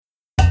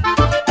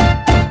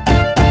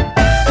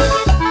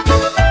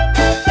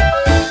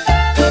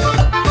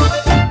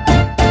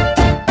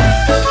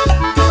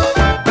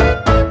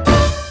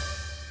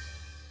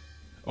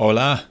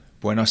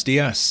Buenos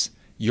dias.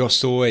 Yo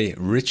soy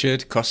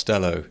Richard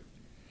Costello.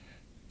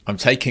 I'm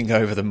taking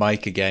over the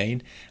mic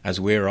again as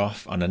we're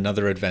off on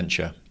another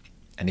adventure.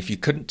 And if you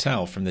couldn't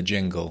tell from the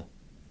jingle,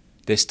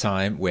 this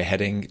time we're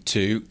heading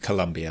to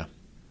Colombia.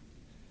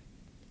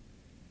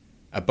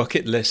 A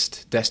bucket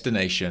list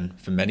destination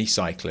for many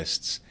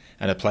cyclists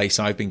and a place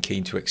I've been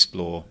keen to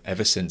explore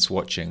ever since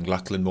watching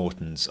Lachlan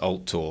Morton's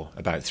Alt Tour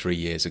about 3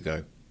 years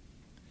ago.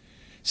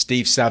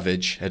 Steve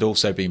Savage had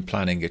also been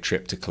planning a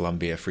trip to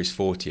Colombia for his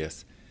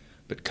 40th,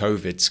 but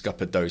COVID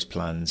scuppered those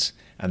plans,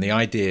 and the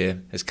idea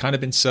has kind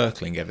of been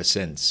circling ever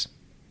since.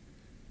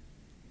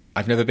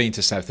 I've never been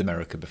to South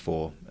America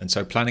before, and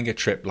so planning a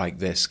trip like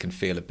this can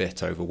feel a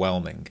bit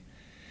overwhelming.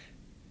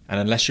 And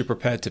unless you're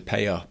prepared to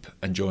pay up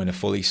and join a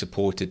fully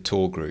supported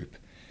tour group,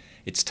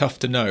 it's tough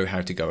to know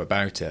how to go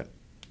about it.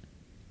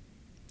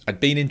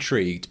 I'd been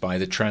intrigued by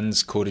the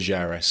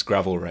Trans-Cordilleras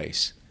gravel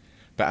race,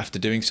 but after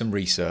doing some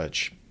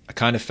research, I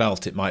kind of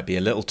felt it might be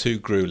a little too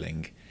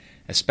grueling,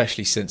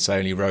 especially since I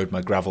only rode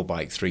my gravel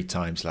bike 3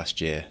 times last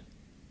year.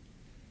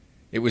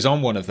 It was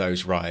on one of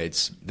those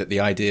rides that the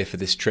idea for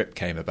this trip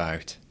came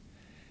about.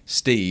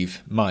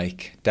 Steve,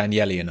 Mike,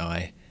 Daniele and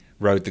I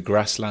rode the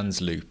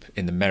Grasslands Loop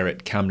in the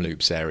Merritt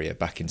Kamloops area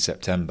back in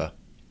September.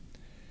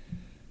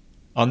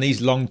 On these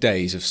long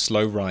days of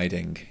slow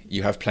riding,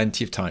 you have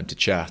plenty of time to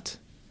chat.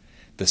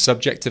 The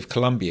subject of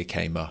Colombia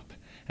came up,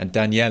 and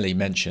Daniele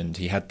mentioned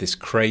he had this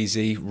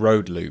crazy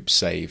road loop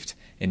saved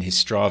in his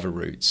Strava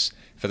routes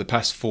for the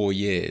past 4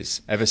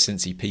 years, ever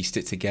since he pieced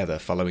it together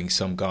following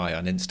some guy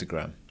on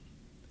Instagram.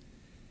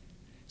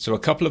 So a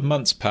couple of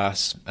months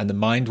pass and the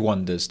mind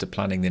wanders to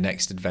planning the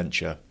next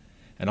adventure,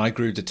 and I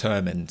grew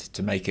determined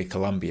to make a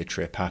Colombia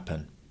trip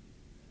happen.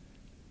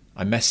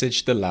 I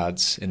messaged the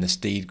lads in the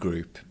Steed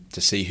group to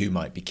see who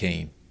might be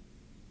keen.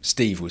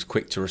 Steve was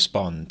quick to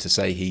respond to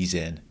say he's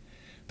in,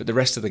 but the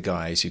rest of the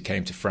guys who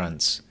came to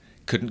France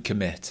couldn't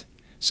commit,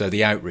 so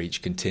the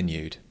outreach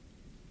continued.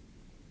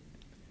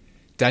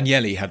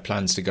 Daniele had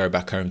plans to go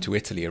back home to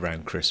Italy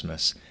around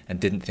Christmas and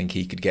didn't think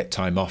he could get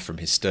time off from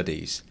his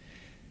studies.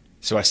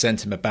 So I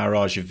sent him a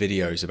barrage of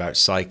videos about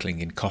cycling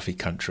in coffee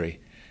country,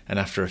 and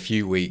after a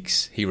few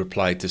weeks he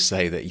replied to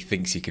say that he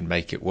thinks he can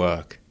make it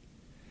work.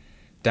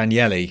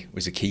 Daniele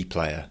was a key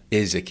player,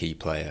 is a key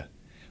player.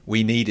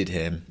 We needed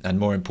him, and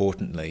more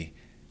importantly,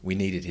 we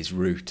needed his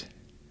route.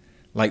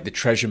 Like the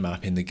treasure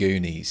map in the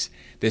Goonies,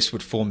 this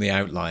would form the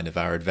outline of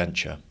our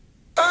adventure.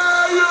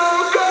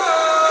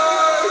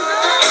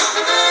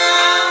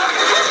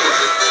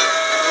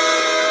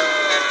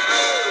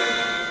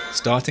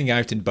 Starting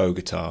out in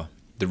Bogotá,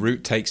 the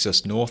route takes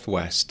us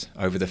northwest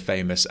over the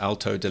famous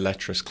Alto de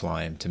Letras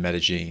climb to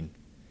Medellín.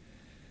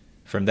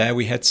 From there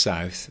we head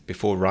south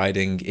before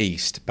riding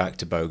east back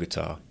to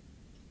Bogotá.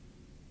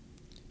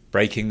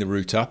 Breaking the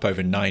route up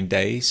over 9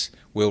 days,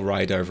 we'll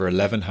ride over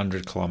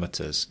 1,100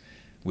 kilometres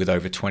with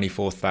over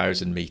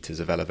 24,000 metres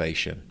of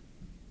elevation.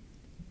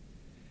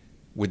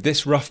 With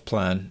this rough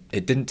plan,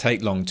 it didn't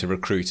take long to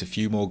recruit a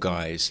few more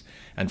guys,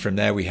 and from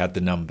there we had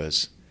the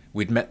numbers.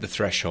 We'd met the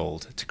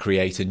threshold to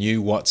create a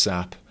new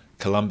WhatsApp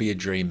Colombia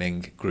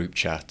Dreaming group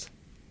chat.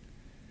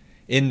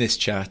 In this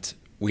chat,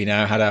 we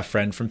now had our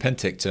friend from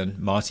Penticton,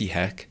 Marty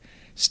Heck,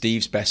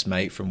 Steve's best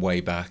mate from way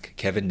back,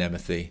 Kevin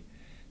Nemethy,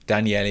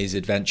 Daniele's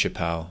adventure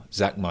pal,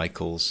 Zach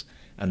Michaels,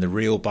 and the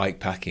real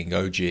bikepacking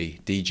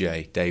OG,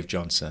 DJ, Dave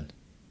Johnson.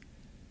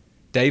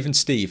 Dave and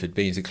Steve had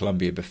been to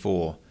Colombia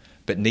before,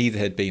 but neither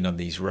had been on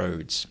these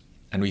roads,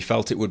 and we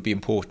felt it would be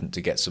important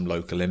to get some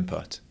local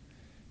input.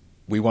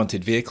 We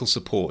wanted vehicle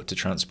support to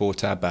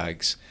transport our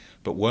bags,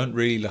 but weren't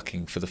really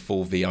looking for the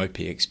full VIP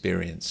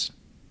experience.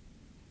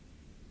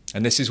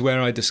 And this is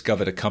where I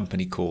discovered a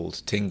company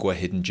called Tingua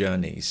Hidden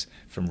Journeys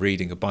from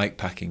reading a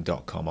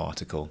bikepacking.com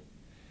article.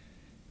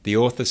 The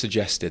author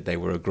suggested they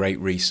were a great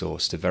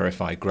resource to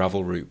verify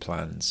gravel route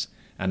plans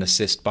and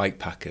assist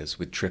bikepackers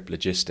with trip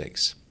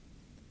logistics.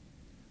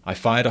 I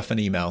fired off an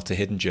email to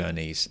Hidden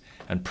Journeys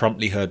and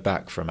promptly heard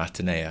back from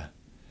Atenea,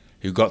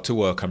 who got to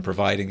work on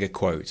providing a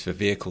quote for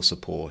vehicle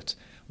support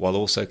while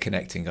also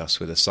connecting us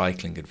with a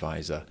cycling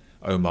advisor,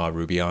 Omar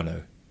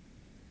Rubiano.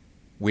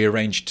 We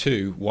arranged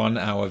 2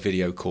 one-hour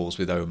video calls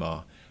with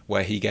Omar,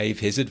 where he gave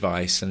his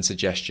advice and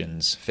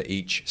suggestions for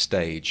each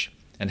stage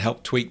and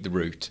helped tweak the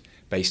route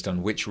based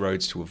on which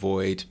roads to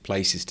avoid,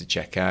 places to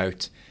check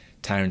out,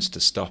 towns to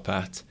stop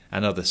at,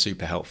 and other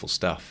super helpful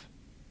stuff.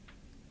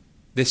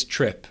 This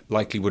trip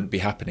likely wouldn't be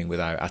happening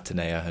without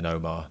Atenea and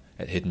Omar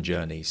at Hidden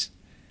Journeys.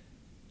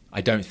 I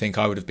don't think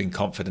I would have been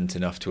confident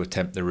enough to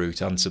attempt the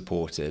route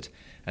unsupported,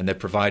 and they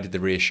provided the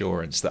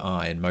reassurance that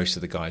I and most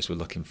of the guys were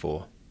looking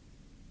for.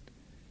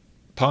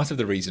 Part of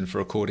the reason for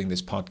recording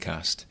this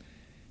podcast,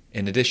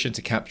 in addition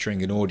to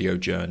capturing an audio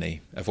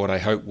journey of what I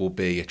hope will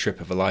be a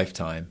trip of a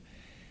lifetime,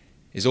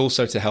 is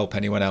also to help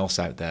anyone else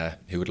out there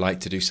who would like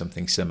to do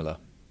something similar.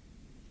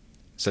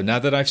 So now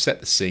that I've set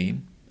the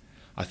scene,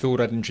 I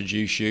thought I'd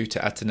introduce you to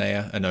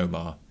Atenea and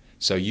Omar,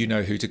 so you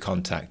know who to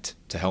contact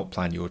to help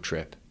plan your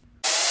trip.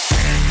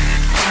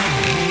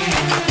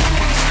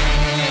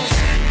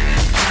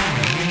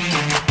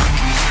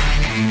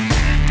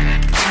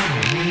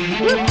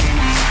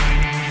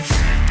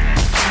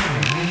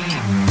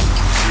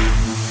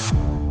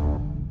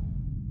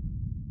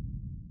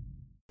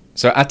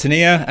 So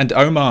Atania and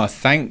Omar,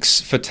 thanks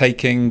for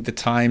taking the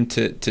time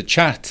to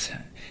chat.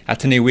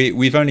 Atania,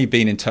 we've only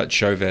been in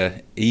touch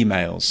over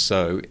emails,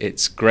 so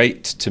it's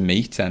great to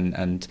meet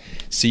and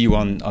see you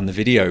on the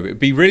video. It would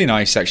be really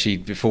nice, actually,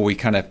 before we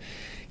kind of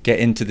get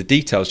into the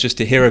details, just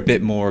to hear a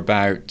bit more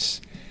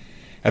about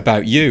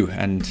you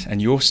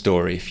and your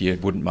story, if you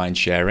wouldn't mind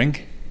sharing.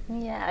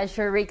 Yeah,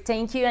 sure, Rick.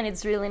 Thank you, and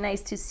it's really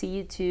nice to see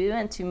you too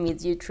and to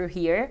meet you through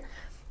here.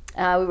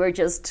 We were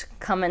just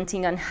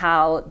commenting on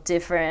how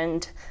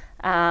different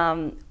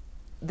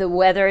the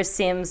weather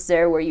seems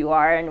there where you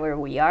are and where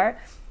we are.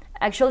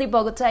 Actually,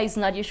 Bogota is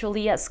not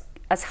usually as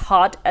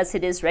hot as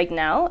it is right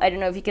now. I don't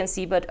know if you can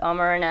see, but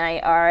Omar and I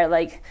are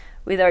like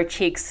with our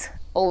cheeks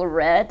all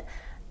red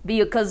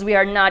because we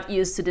are not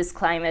used to this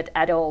climate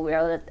at all. We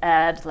are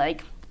at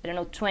like, I don't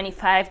know,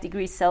 25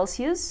 degrees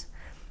Celsius.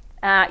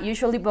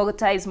 Usually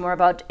Bogota is more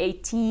about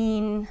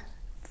 18,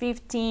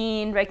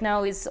 15. Right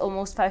now it's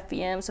almost 5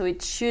 p.m. So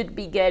it should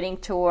be getting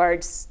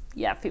towards,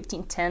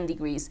 15, 10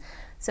 degrees.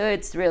 So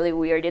it's really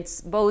weird. It's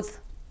both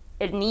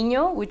El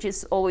Niño, which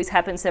is always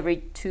happens every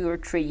 2 or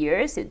 3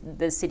 years.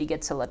 The city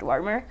gets a lot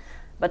warmer,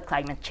 but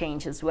climate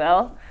change as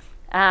well.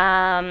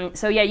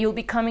 So you'll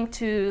be coming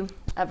to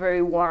a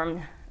very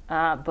warm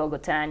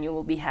Bogota, and you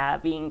will be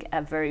having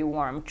a very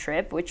warm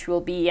trip, which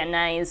will be a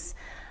nice,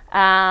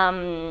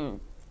 a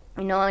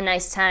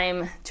nice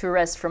time to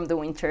rest from the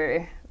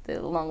winter,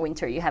 the long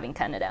winter you have in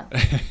Canada.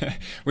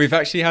 We've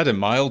actually had a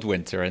mild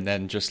winter, and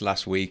then just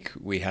last week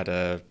we had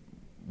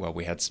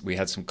we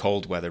had some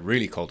cold weather,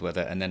 really cold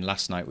weather, and then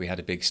last night we had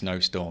a big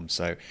snowstorm.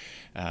 So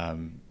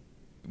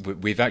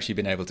we've actually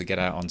been able to get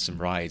out on some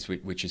rides,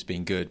 which has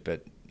been good,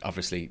 but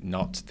obviously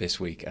not this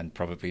week and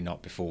probably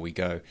not before we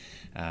go.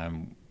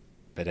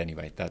 But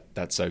anyway,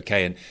 that's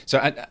okay. And so,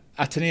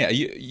 Atania,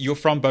 you're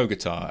from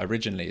Bogota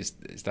originally, is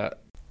that?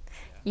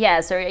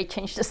 Yeah, sorry, I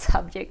changed the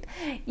subject.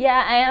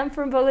 Yeah, I am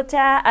from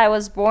Bogota. I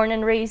was born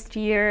and raised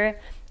here.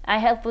 I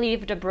have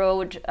lived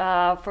abroad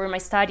for my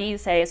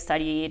studies. I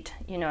studied,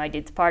 I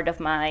did part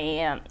of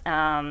my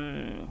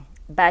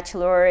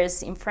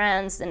bachelor's in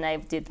France, and I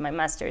did my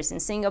master's in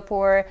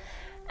Singapore.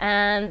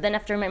 And then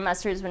after my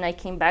master's, when I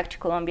came back to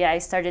Colombia, I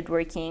started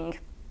working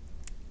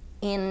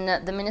in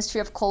the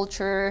Ministry of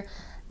Culture,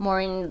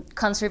 more in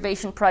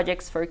conservation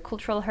projects for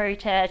cultural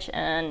heritage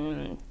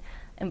and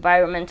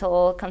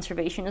environmental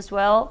conservation as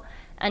well.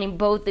 And in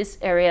both these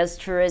areas,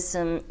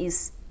 tourism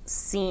is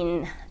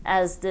seen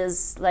as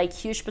this like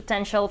huge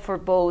potential for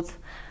both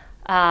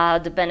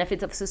the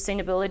benefit of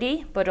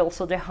sustainability, but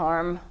also the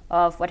harm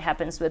of what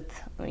happens with,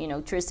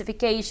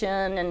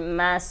 touristification and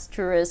mass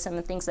tourism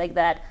and things like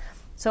that.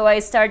 So I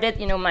started,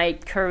 my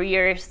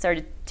career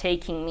started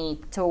taking me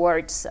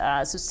towards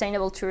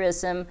sustainable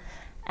tourism.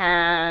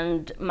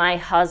 And my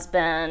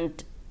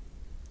husband,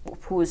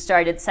 who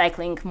started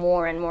cycling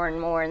more and more and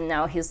more, and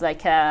now he's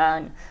like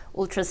an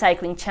ultra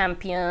cycling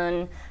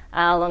champion,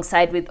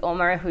 alongside with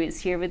Omar, who is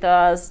here with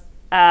us.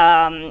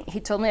 He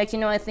told me,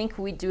 I think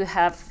we do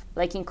have,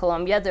 like in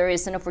Colombia, there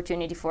is an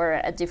opportunity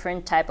for a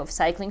different type of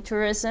cycling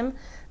tourism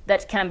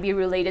that can be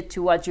related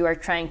to what you are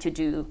trying to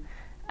do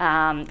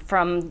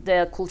from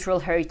the cultural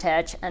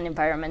heritage and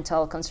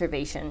environmental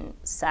conservation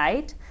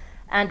side.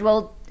 And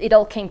well, it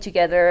all came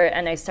together,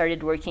 and I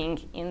started working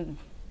in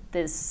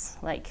this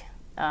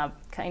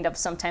kind of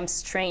sometimes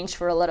strange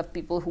for a lot of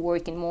people who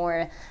work in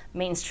more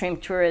mainstream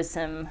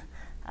tourism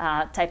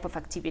type of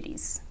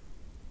activities.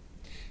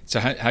 So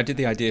how did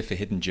the idea for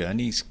Hidden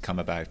Journeys come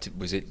about?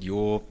 Was it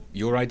your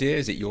idea?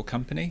 Is it your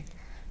company?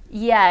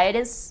 Yeah, it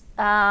is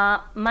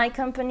my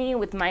company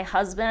with my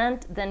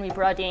husband. Then we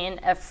brought in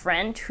a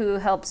friend who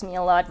helps me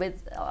a lot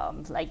with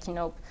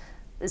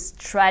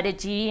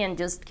strategy and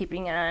just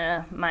keeping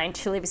in mind.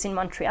 She lives in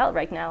Montreal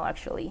right now,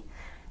 actually.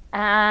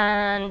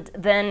 And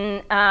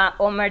then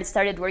Omar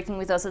started working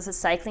with us as a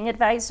cycling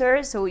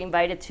advisor, so we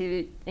invited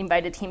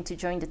him to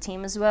join the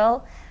team as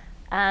well.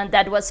 And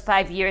that was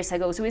 5 years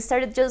ago. So we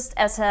started just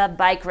as a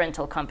bike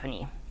rental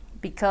company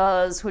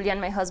because Julian,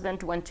 my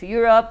husband, went to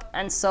Europe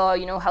and saw,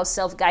 how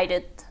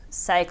self-guided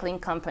cycling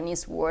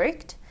companies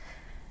worked.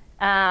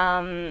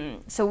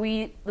 So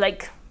we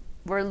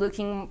were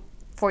looking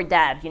for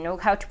that,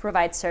 how to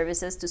provide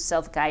services to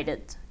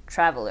self-guided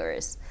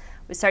travelers.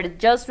 We started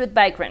just with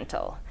bike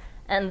rental.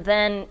 And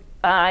then,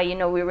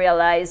 we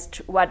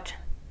realized what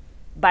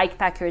bike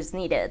packers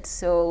needed.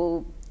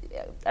 So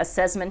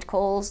assessment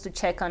calls to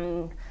check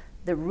on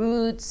the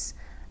routes,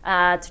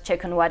 to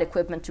check on what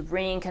equipment to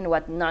bring and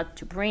what not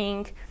to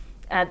bring.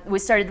 We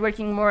started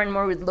working more and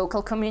more with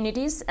local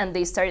communities, and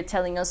they started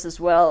telling us as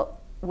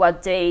well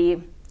what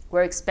they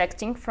were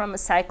expecting from a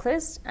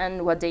cyclist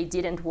and what they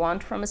didn't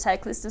want from a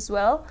cyclist as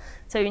well.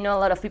 So, a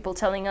lot of people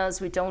telling us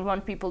we don't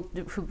want people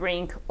who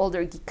bring all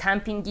their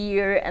camping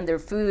gear and their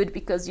food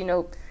because,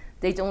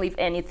 they don't leave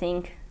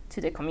anything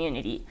to the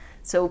community.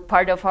 So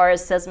part of our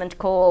assessment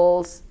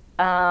calls,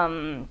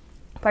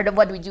 part of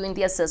what we do in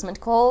the assessment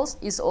calls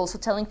is also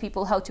telling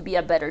people how to be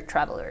a better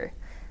traveler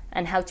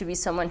and how to be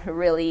someone who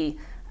really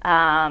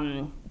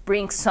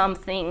brings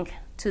something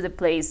to the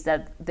place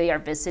that they are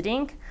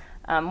visiting.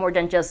 more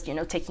than just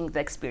taking the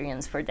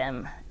experience for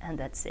them and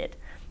that's it.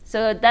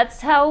 So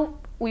that's how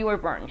we were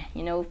born,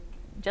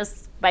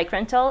 just bike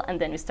rental, and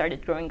then we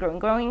started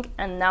growing,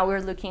 and now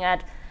we're looking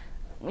at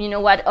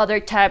what other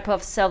type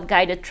of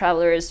self-guided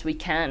travelers we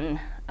can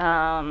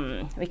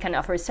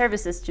offer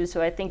services to.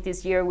 So I think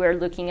this year we're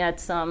looking at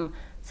some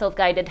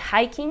self-guided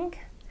hiking,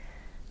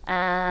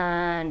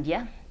 and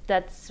yeah,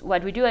 that's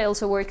what we do. I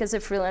also work as a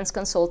freelance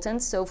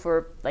consultant, so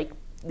for like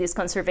these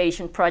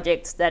conservation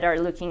projects that are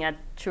looking at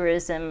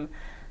tourism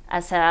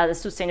as a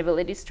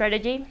sustainability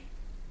strategy,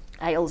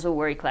 I also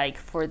work like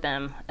for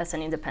them as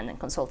an independent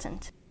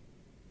consultant.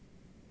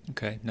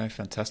 Okay, no,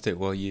 fantastic.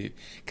 Well, you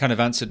kind of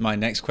answered my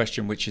next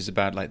question, which is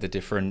about like the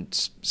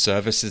different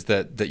services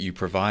that you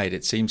provide.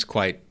 It seems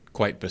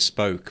quite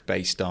bespoke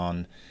based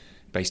on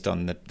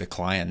the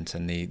client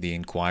and the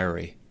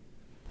inquiry.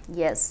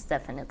 Yes,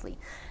 definitely.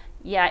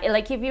 Yeah,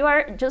 like if you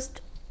are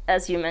just,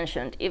 as you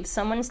mentioned, if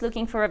someone is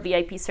looking for a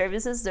VIP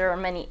services, there are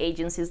many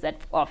agencies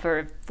that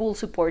offer full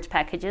support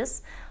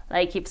packages.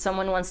 Like if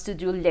someone wants to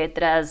do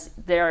letras,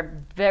 there are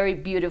very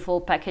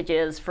beautiful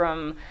packages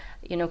from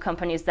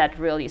companies that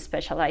really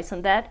specialize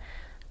on that.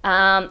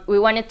 We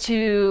wanted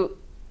to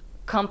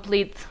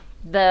complete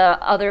the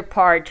other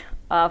part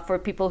for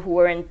people who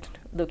weren't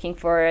looking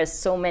for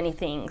so many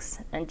things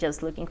and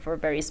just looking for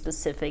very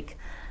specific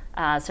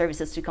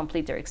services to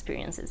complete their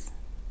experiences.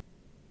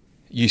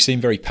 You seem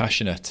very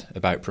passionate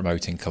about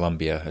promoting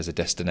Colombia as a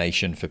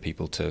destination for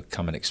people to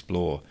come and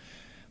explore.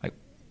 Like,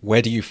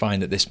 where do you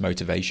find that this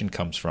motivation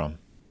comes from?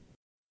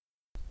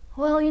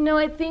 Well,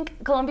 I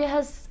think Colombia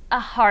has a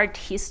hard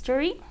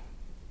history.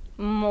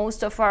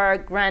 Most of our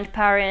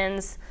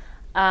grandparents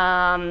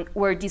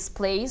were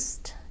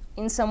displaced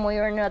in some way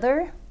or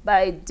another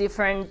by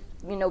different,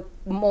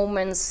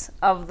 moments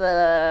of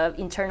the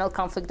internal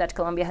conflict that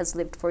Colombia has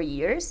lived for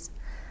years.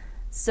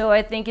 So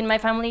I think in my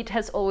family it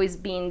has always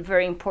been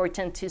very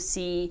important to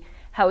see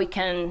how we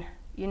can,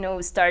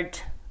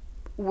 start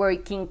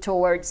working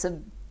towards a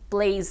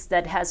place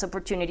that has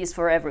opportunities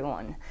for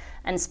everyone,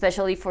 and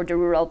especially for the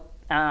rural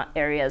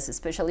areas,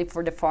 especially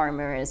for the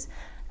farmers.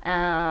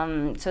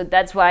 So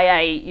that's why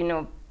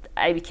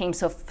I became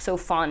so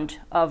fond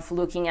of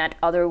looking at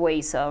other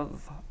ways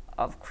of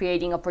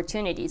creating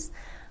opportunities.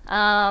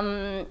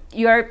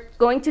 You are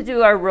going to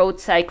do a road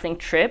cycling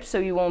trip, so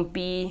you won't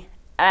be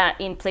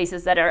in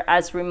places that are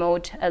as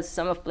remote as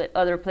some of the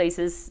other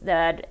places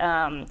that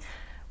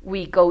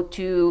we go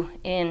to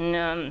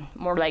in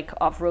more like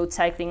off-road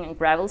cycling and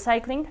gravel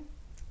cycling.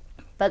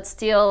 But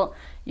still,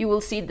 you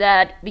will see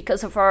that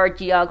because of our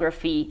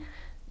geography,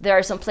 there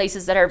are some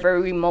places that are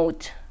very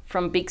remote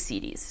from big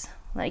cities.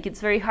 Like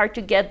it's very hard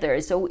to get there.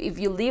 So if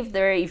you live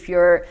there, if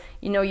your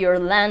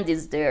land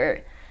is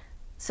there,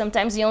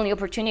 sometimes the only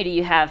opportunity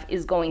you have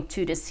is going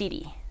to the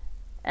city.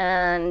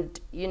 And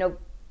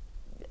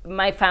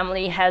my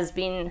family has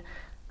been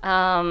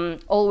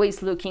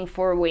always looking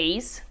for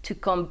ways to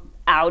come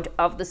out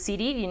of the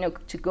city,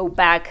 to go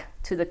back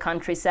to the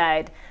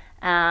countryside.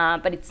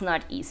 But it's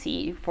not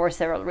easy for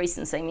several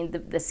reasons. I mean,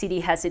 the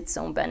city has its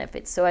own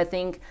benefits. So I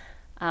think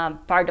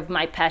part of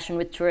my passion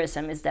with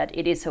tourism is that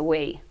it is a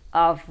way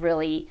of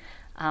really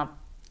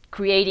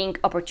creating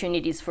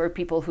opportunities for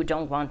people who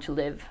don't want to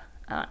live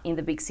in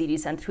the big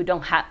cities and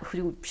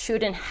who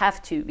shouldn't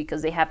have to,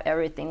 because they have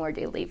everything where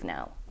they live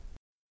now.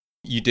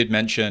 You did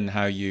mention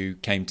how you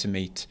came to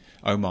meet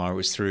Omar. It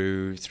was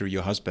through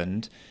your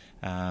husband.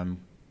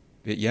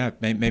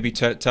 Maybe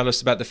tell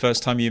us about the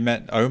first time you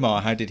met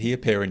Omar. How did he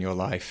appear in your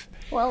life?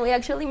 Well, we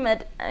actually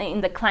met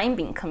in the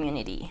climbing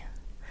community,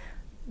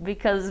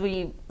 because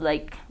we,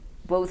 like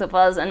both of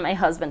us and my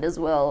husband as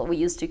well, we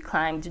used to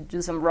climb, to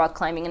do some rock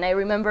climbing. And I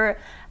remember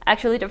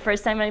actually the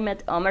first time I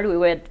met Omar, we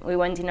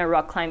went in a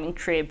rock climbing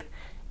trip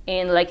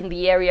in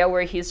the area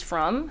where he's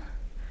from.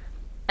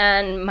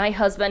 And my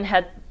husband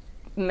had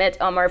met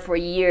Omar for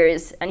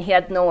years, and he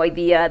had no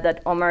idea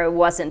that Omar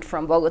wasn't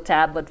from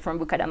Bogota but from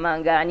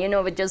Bucaramanga. And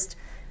it just,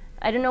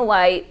 I don't know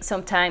why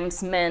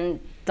sometimes men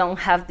don't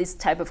have this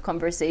type of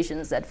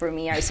conversations that for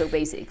me are so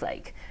basic,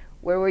 like,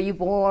 where were you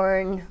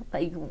born,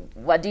 like,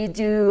 what do you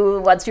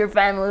do, what's your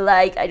family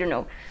like, I don't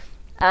know.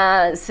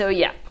 So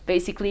yeah,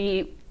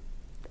 basically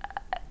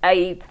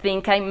I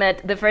think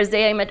the first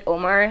day I met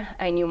Omar,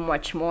 I knew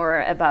much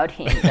more about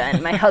him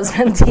than my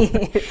husband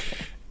did.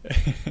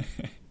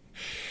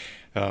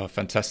 Oh,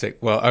 fantastic!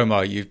 Well,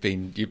 Omar, you've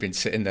been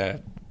sitting there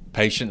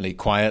patiently,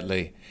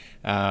 quietly.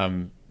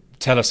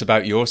 Tell us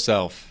about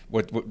yourself.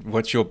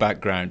 What's your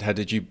background? How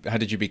did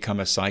you become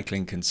a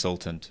cycling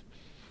consultant?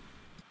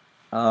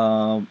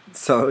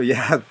 So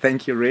yeah,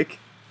 thank you, Rick,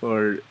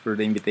 for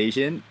the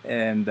invitation.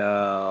 And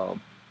I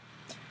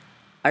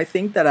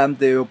think that I'm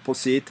the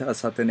opposite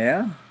as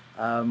Atenea.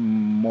 I'm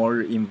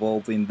more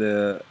involved in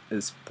the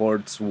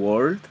sports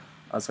world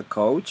as a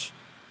coach,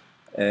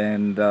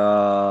 and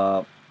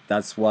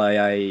that's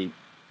why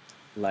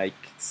like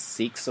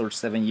 6 or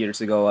 7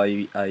 years ago,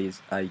 I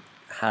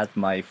had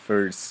my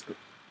first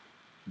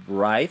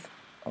ride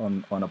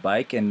on a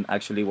bike, and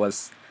actually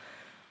was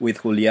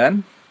with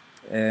Julian.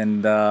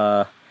 And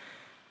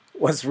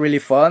was really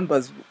fun,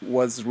 but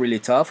was really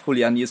tough.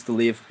 Julian used to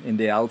live in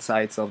the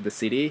outsides of the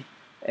city,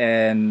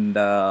 and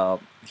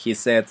he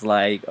said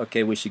like,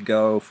 "Okay, we should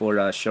go for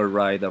a short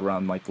ride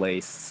around my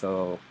place."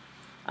 So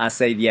I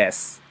said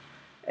yes,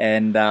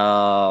 and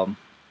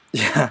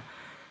yeah,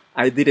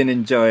 I didn't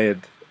enjoy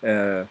it.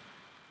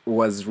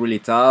 Was really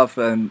tough,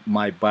 and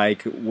my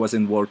bike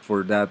wasn't worked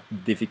for that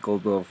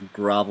difficult of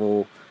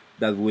gravel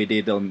that we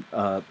did on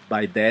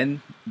by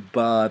then.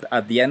 But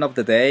at the end of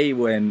the day,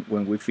 when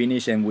we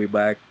finished and we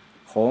back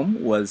home,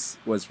 was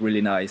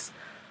really nice.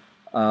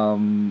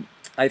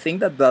 I think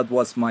that that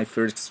was my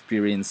first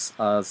experience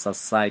as a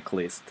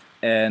cyclist,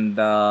 and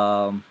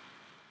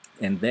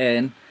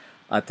then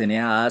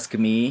Atenea asked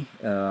me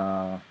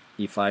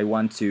if I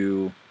want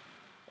to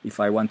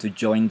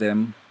join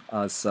them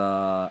as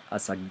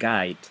a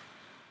guide,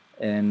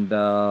 and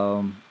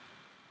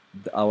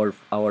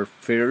our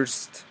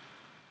first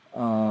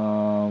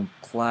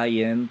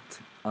client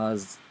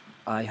as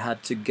I had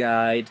to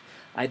guide.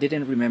 I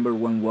didn't remember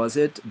when was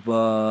it,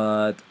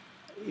 but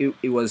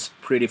it was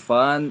pretty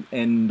fun,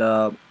 and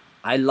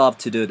I love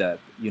to do that,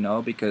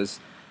 because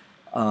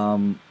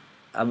um,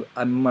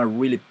 I'm a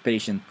really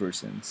patient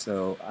person,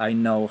 so I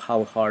know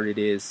how hard it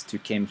is to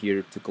come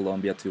here to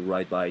Colombia to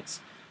ride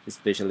bikes,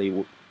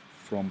 especially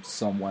from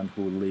someone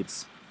who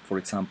lives, for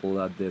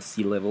example, at the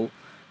sea level.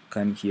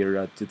 Come here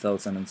at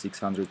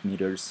 2,600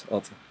 meters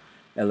of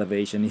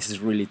elevation is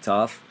really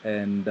tough,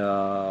 and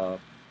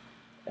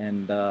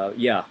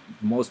yeah,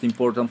 most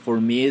important for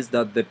me is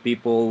that the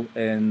people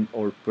and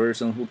or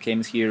person who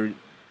comes here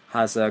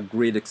has a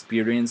great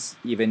experience,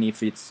 even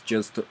if it's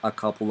just a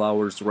couple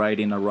hours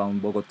riding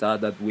around Bogota.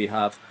 That we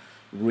have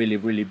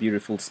really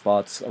beautiful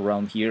spots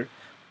around here,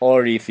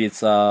 or if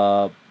it's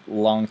a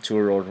long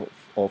tour or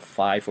of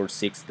 5 or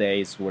 6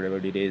 days, whatever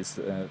it is.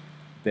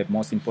 The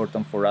most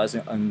important for us,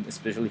 and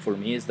especially for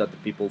me, is that the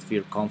people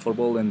feel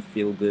comfortable and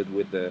feel good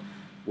with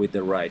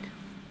the ride.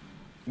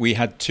 We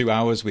had 2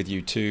 hours with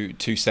you,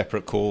 two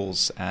separate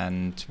calls,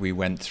 and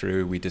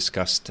we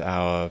discussed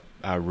our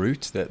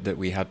route that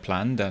we had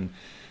planned, and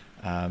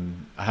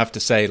I have to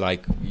say,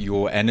 like,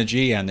 your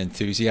energy and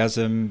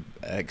enthusiasm,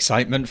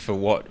 excitement for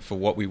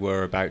what we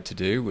were about to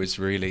do was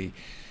really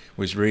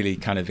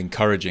kind of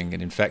encouraging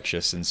and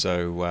infectious, and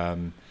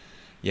so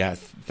yeah,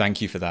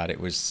 thank you for that. It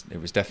was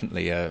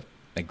definitely a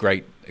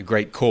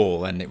great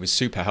call, and it was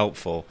super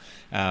helpful.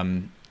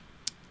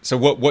 So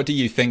what do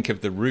you think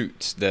of the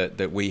route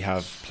that we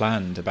have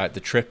planned, about the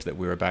trip that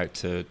we're about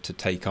to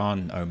take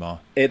on, Omar?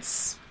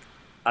 It's,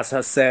 as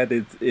I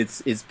said,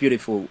 it's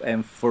beautiful,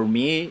 and for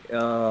me,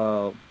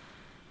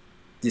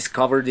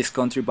 discover this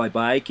country by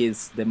bike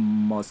is the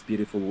most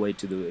beautiful way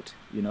to do it.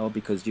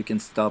 Because you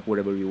can stop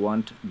wherever you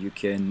want. You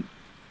can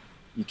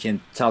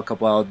talk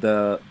about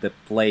the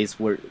place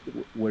where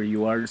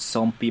you are.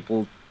 Some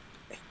people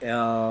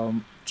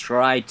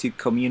try to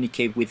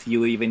communicate with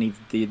you even if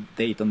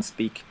they don't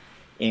speak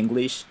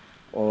English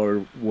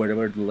or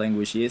whatever the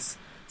language is.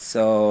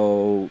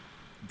 So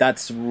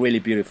that's really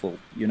beautiful.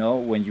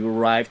 When you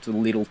arrive to a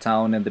little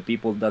town and the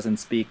people doesn't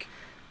speak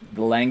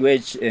the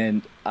language,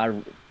 and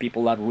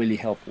people are really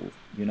helpful.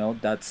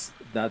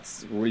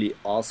 That's really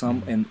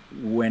awesome. And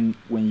when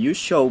you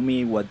show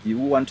me what you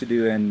want to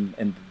do, and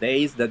the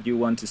days that you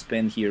want to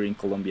spend here in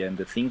Colombia and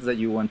the things that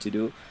you want to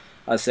do,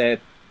 I said,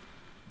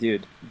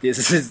 dude,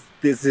 this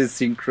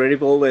is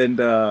incredible. And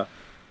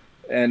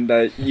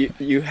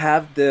you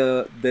have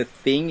the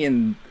thing,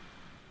 and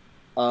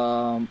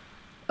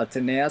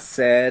Atenea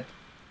said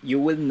you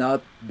will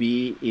not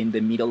be in the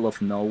middle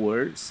of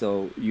nowhere,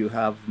 so you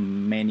have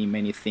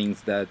many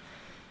things that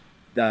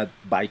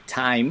by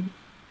time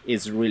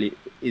is really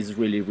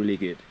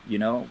good.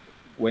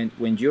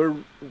 When you're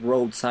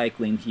road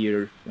cycling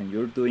here, when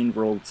you're doing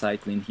road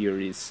cycling here,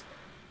 is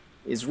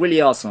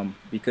really awesome,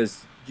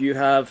 because you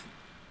have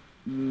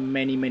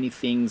many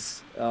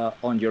things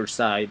on your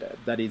side.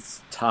 That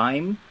is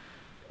time,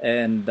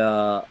 and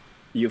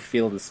you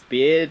feel the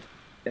speed,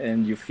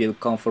 and you feel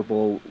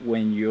comfortable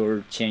when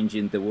you're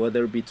changing the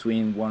weather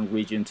between one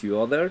region to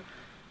other.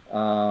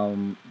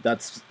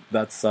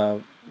 That's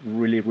a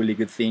really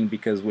good thing,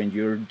 because when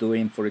you're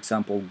doing, for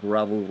example,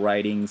 gravel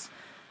ridings,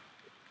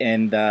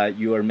 and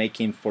you are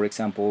making, for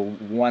example,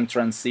 one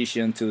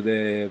transition to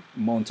the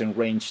mountain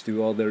range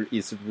to other,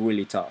 is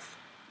really tough.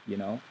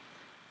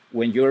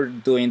 When you're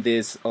doing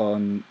this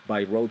on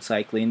by road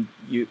cycling,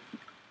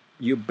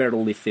 you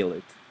barely feel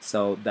it.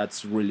 So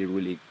that's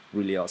really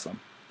awesome.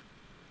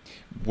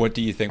 What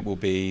do you think will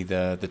be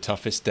the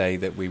toughest day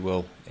that we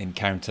will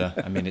encounter?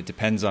 I mean, it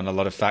depends on a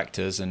lot of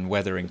factors, and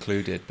weather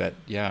included, but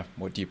yeah,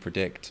 what do you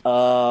predict?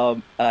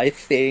 I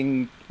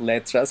think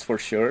Letras for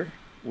sure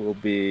will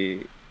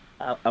be.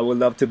 I would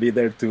love to be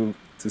there to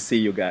see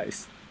you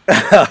guys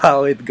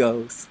how it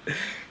goes,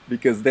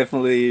 because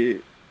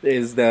definitely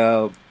is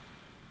the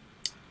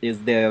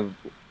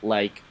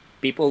like,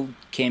 people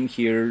came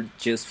here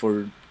just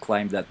for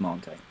climb that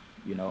mountain.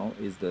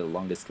 Is the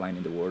longest climb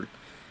in the world,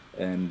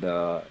 and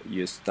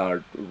you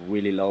start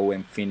really low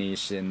and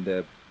finish in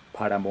the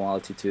Paramo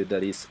altitude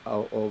that is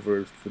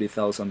over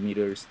 3,000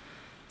 meters.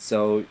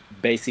 So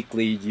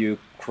basically, you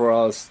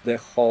cross the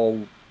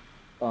whole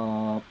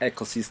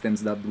ecosystems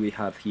that we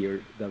have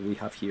here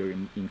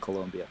in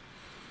Colombia.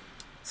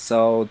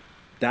 So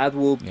that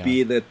will Yeah.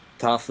 be the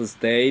toughest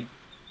day,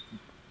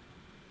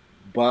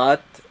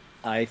 but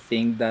I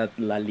think that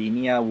La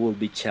Linea will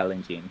be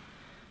challenging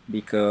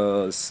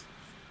because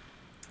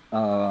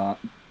uh,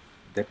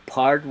 the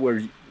part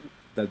where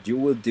that you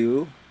will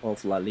do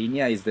of La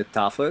Linea is the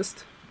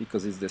toughest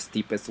because it's the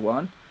steepest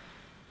one.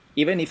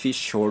 Even if it's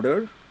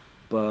shorter,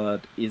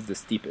 but it's the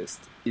steepest.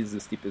 It's the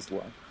steepest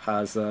one.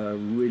 Has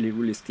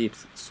really steep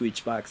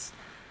switchbacks,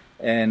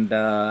 and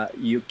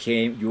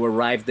you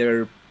arrive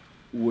there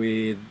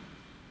with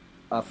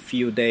a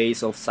few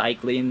days of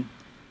cycling.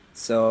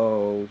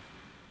 So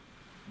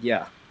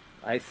yeah,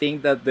 I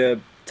think that the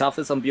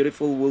toughest and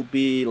beautiful will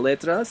be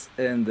Letras,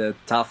 and the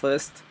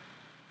toughest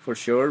for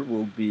sure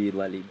will be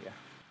La Linea.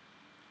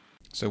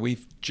 So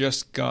we've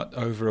just got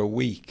over a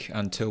week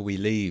until we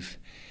leave.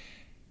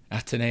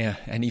 Atenea,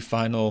 any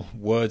final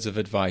words of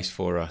advice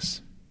for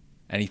us?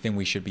 Anything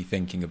we should be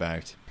thinking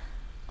about?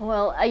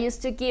 Well, I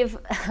used to give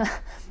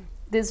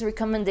this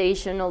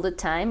recommendation all the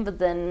time, but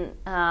then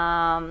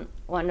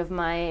one of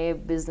my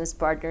business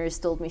partners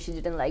told me she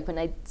didn't like when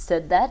I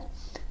said that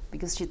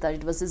because she thought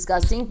it was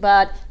disgusting.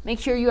 But make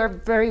sure you are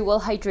very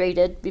well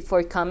hydrated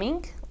before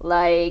coming.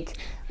 Like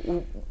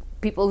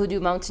people who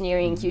do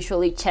mountaineering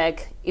usually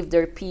check if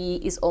their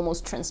pee is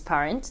almost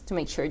transparent to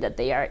make sure that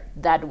they are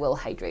that well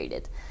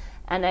hydrated.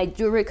 And I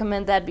do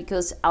recommend that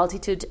because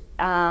altitude,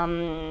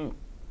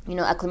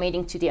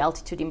 acclimating to the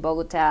altitude in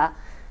Bogota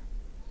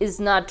is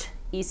not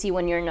easy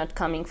when you're not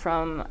coming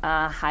from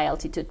a high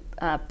altitude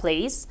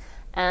place.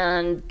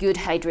 And good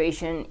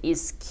hydration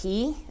is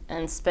key,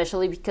 and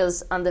especially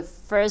because on the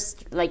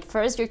first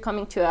you're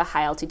coming to a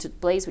high altitude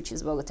place, which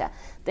is Bogota.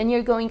 Then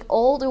you're going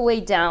all the way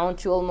down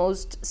to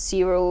almost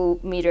 0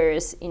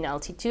 meters in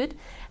altitude,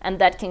 and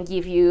that can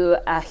give you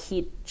a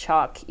heat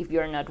shock if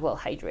you're not well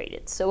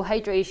hydrated. So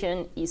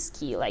hydration is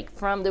key. Like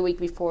from the week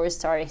before,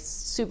 start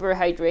super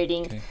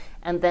hydrating, okay.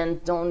 And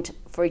then don't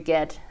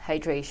forget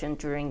hydration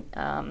during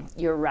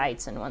your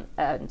rides and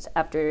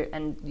after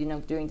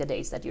during the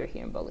days that you're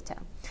here in Bogota.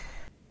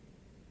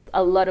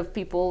 A lot of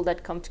people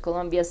that come to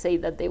Colombia say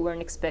that they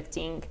weren't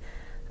expecting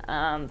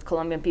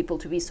Colombian people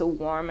to be so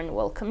warm and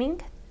welcoming,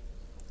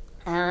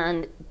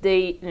 and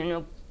they,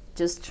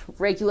 just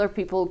regular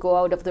people go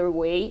out of their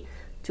way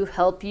to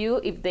help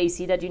you if they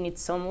see that you need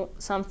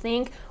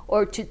something,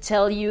 or to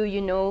tell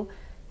you,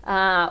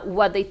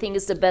 what they think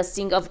is the best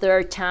thing of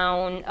their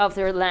town, of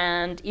their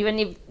land, even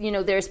if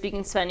they're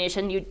speaking Spanish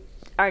and you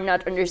are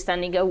not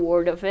understanding a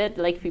word of it.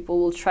 Like, people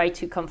will try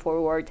to come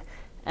forward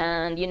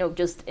and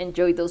just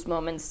enjoy those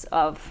moments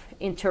of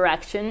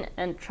interaction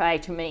and try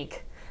to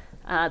make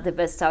the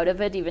best out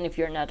of it, even if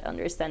you're not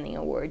understanding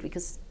a word,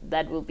 because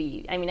that will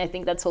be, I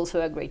think that's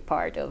also a great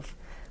part of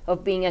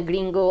being a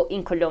gringo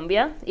in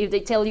Colombia. If they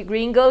tell you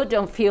gringo,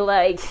 don't feel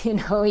like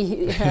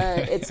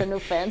it's an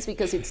offense,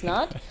 because it's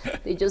not.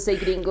 They just say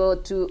gringo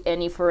to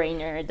any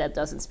foreigner that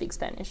doesn't speak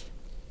Spanish.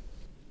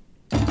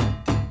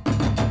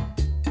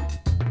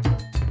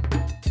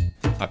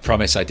 I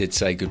promise I did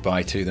say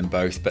goodbye to them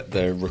both, but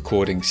the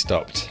recording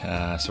stopped,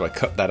 so I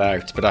cut that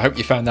out. But I hope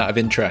you found that of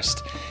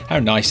interest. How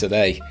nice are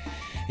they?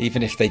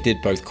 Even if they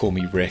did both call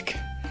me Rick.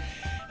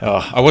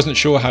 I wasn't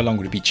sure how long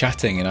we'd be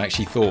chatting, and I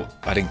actually thought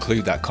I'd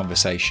include that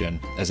conversation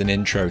as an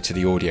intro to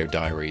the audio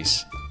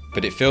diaries.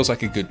 But it feels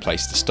like a good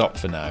place to stop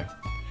for now.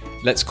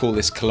 Let's call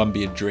this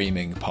Colombia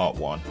Dreaming Part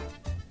 1.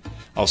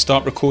 I'll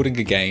start recording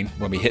again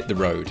when we hit the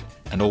road,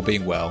 and all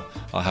being well,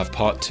 I'll have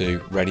Part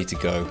 2 ready to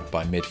go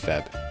by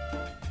mid-Feb.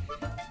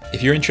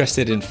 If you're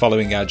interested in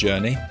following our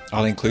journey,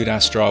 I'll include our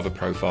Strava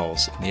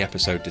profiles in the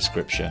episode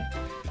description.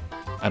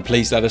 And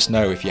please let us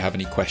know if you have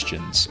any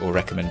questions or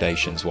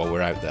recommendations while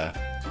we're out there.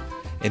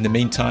 In the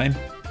meantime,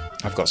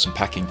 I've got some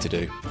packing to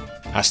do.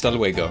 Hasta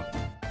luego.